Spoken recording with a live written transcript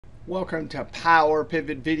Welcome to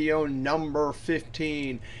PowerPivot video number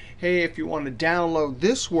 15. Hey, if you want to download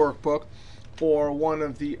this workbook or one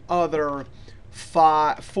of the other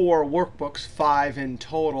four workbooks, 5 in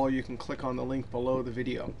total, you can click on the link below the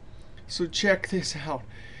video. So check this out.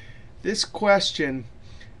 This question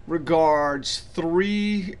regards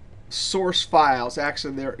 3 source files.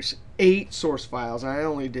 Actually, there's 8 source files. I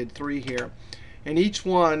only did 3 here. And each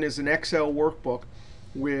one is an Excel workbook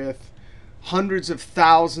with hundreds of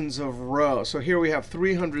thousands of rows. So here we have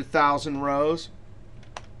 300,000 rows.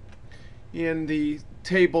 In the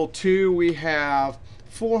table 2, we have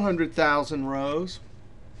 400,000 rows.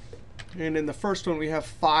 And in the first one, we have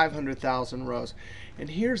 500,000 rows. And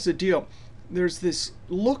here's the deal. There's this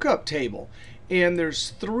lookup table. And there's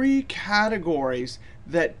 3 categories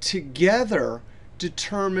that together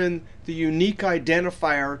determine the unique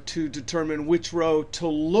identifier to determine which row to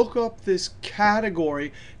look up this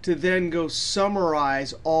category to then go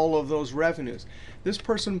summarize all of those revenues. This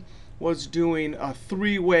person was doing a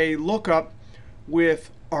 3-way lookup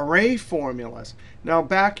with array formulas. Now,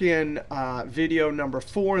 back in video number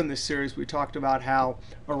 4 in this series, we talked about how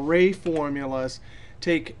array formulas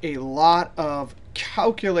take a lot of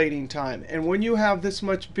calculating time. And when you have this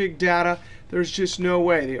much big data, there's just no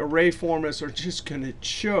way. The array formulas are just going to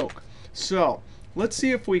choke. So let's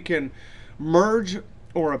see if we can merge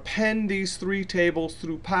or append these 3 tables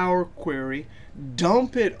through Power Query,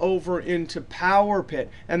 dump it over into PowerPivot,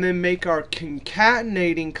 and then make our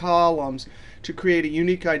concatenating columns to create a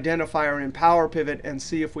unique identifier in PowerPivot and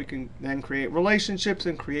see if we can then create relationships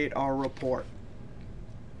and create our report.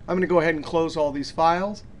 I'm going to go ahead and close all these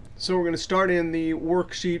files. So we're going to start in the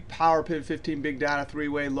worksheet PowerPivot 15 Big Data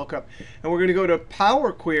 3-way lookup. And we're going to go to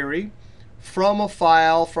Power Query from a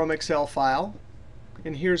file, from Excel file.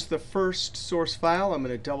 And here's the first source file. I'm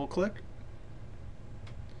going to double click.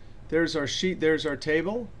 There's our sheet. There's our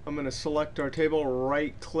table. I'm going to select our table,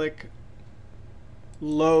 right click,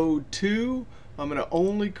 load to. I'm going to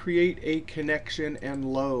only create a connection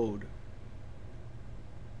and load.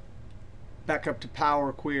 Back up to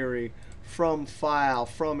Power Query. From File,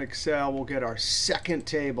 from Excel, we'll get our second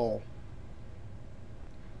table.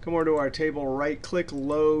 Come over to our table, right-click,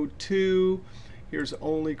 Load to. Here's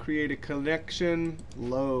only create a connection,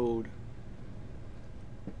 load.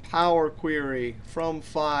 Power Query, from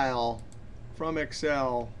File, from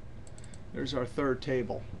Excel. There's our third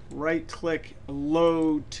table. Right-click,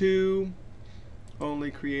 Load to.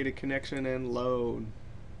 Only create a connection and load.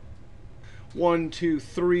 1, 2,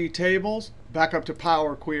 3 tables. Back up to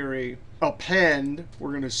Power Query. Append.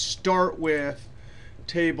 We're going to start with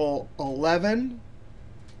table 11.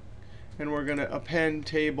 And we're going to append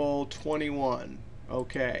table 21.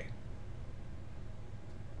 OK.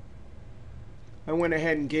 I went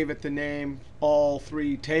ahead and gave it the name all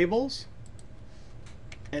 3 tables.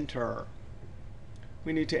 Enter.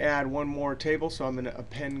 We need to add one more table, so I'm going to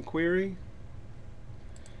append query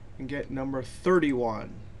and get number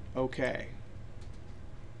 31. OK.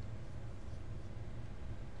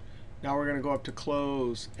 Now we're going to go up to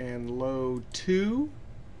Close and Load to.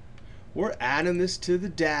 We're adding this to the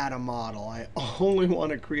data model. I only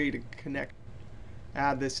want to create a connect.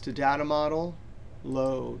 Add this to data model,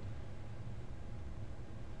 load.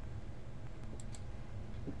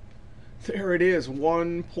 There it is,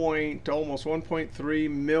 almost 1.3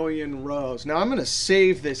 million rows. Now I'm going to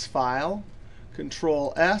save this file,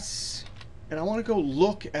 Control S, and I want to go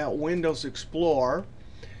look at Windows Explorer.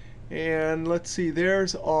 And let's see,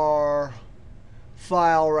 there's our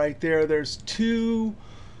file right there. There's 2.1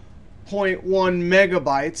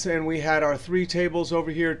 megabytes. And we had our 3 tables over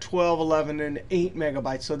here, 12, 11, and 8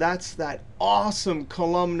 megabytes. So that's that awesome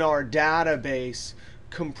columnar database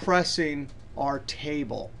compressing our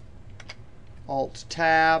table.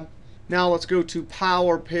 Alt-Tab. Now let's go to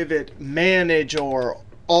PowerPivot Manage or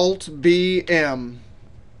Alt-BM.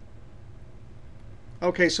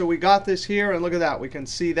 OK, so we got this here. And look at that. We can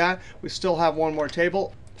see that. We still have one more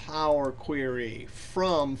table. Power Query,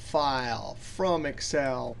 from File, from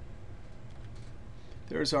Excel.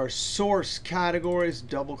 There's our source categories.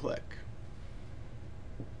 Double click.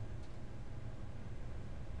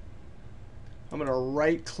 I'm going to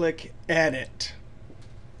right click, Edit.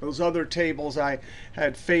 Those other tables, I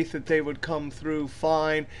had faith that they would come through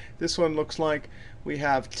fine. This one looks like we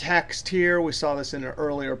have text here. We saw this in an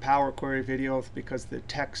earlier Power Query video. Because the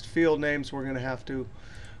text field names, we're going to have to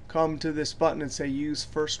come to this button and say Use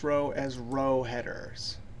first row as row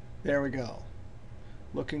headers. There we go.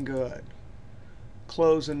 Looking good.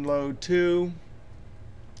 Close and Load to.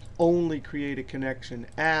 Only create a connection.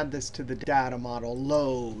 Add this to the data model.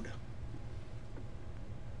 Load.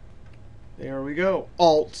 There we go.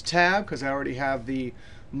 Alt-Tab, because I already have the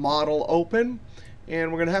model open.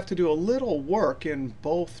 And we're going to have to do a little work in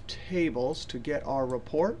both tables to get our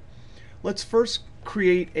report. Let's first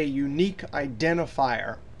create a unique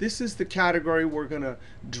identifier. This is the category we're going to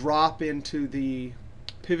drop into the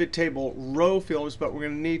pivot table row fields, but we're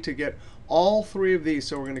going to need to get all three of these.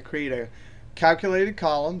 So we're going to create a calculated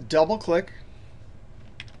column, double click,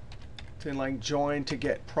 then like join to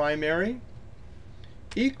get primary,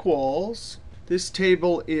 equals. This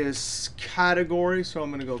table is category, so I'm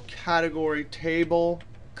going to go category table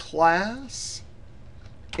class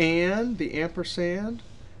and the ampersand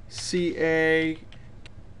CA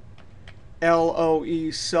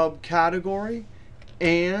LOE subcategory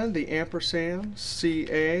and the ampersand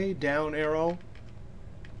CA down arrow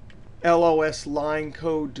LOS line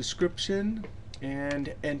code description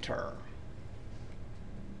and enter.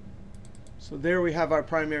 So there we have our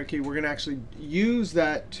primary key. We're going to actually use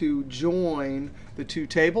that to join the two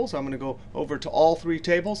tables. I'm going to go over to all three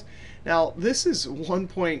tables. Now this is 1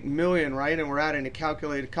 million, right? And we're adding a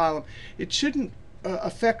calculated column. It shouldn't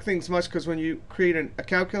affect things much because when you create a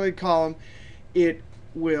calculated column, it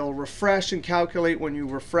will refresh and calculate. When you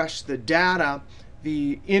refresh the data,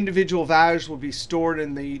 the individual values will be stored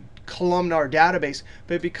in the columnar database.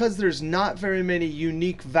 But because there's not very many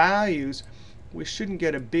unique values, we shouldn't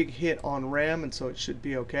get a big hit on RAM, and so it should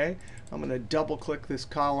be OK. I'm going to double click this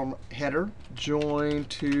column header, join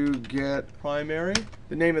to get primary.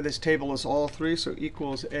 The name of this table is all three, so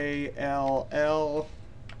equals ALL.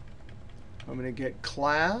 I'm going to get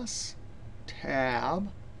class, tab,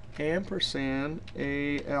 ampersand,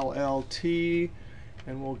 ALLT,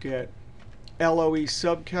 and we'll get LOE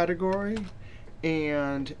subcategory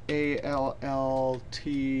and ALLT,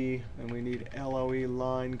 and we need LOE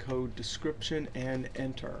line code description, and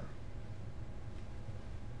enter.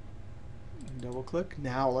 Double click.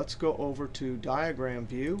 Now let's go over to diagram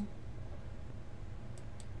view.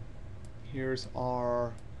 Here's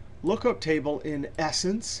our lookup table in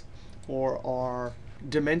essence, or our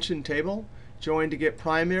dimension table. Join to get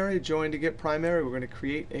primary, join to get primary. We're going to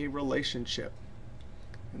create a relationship.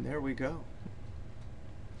 And there we go.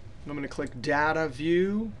 I'm going to click Data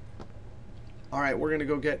View. All right, we're going to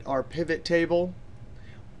go get our pivot table.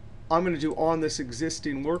 I'm going to do on this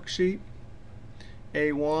existing worksheet.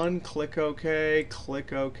 A1, click OK,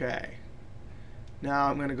 click OK. Now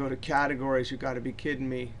I'm going to go to categories. You've got to be kidding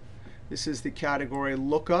me. This is the category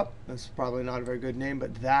Lookup. That's probably not a very good name,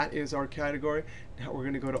 but that is our category. Now we're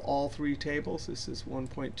going to go to all three tables. This is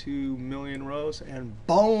 1.2 million rows, and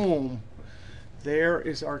boom! There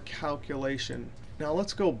is our calculation. Now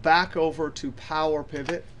let's go back over to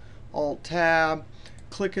PowerPivot, Alt-Tab,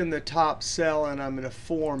 click in the top cell, and I'm going to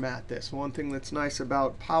format this. One thing that's nice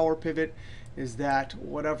about PowerPivot is that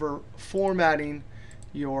whatever formatting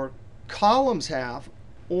your columns have,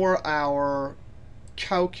 or our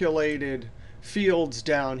calculated fields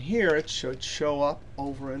down here, it should show up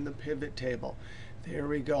over in the pivot table. There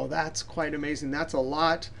we go. That's quite amazing. That's a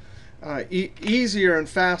lot easier and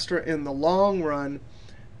faster in the long run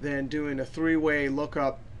than doing a three-way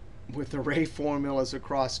lookup with array formulas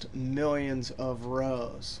across millions of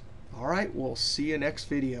rows. All right, we'll see you next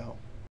video.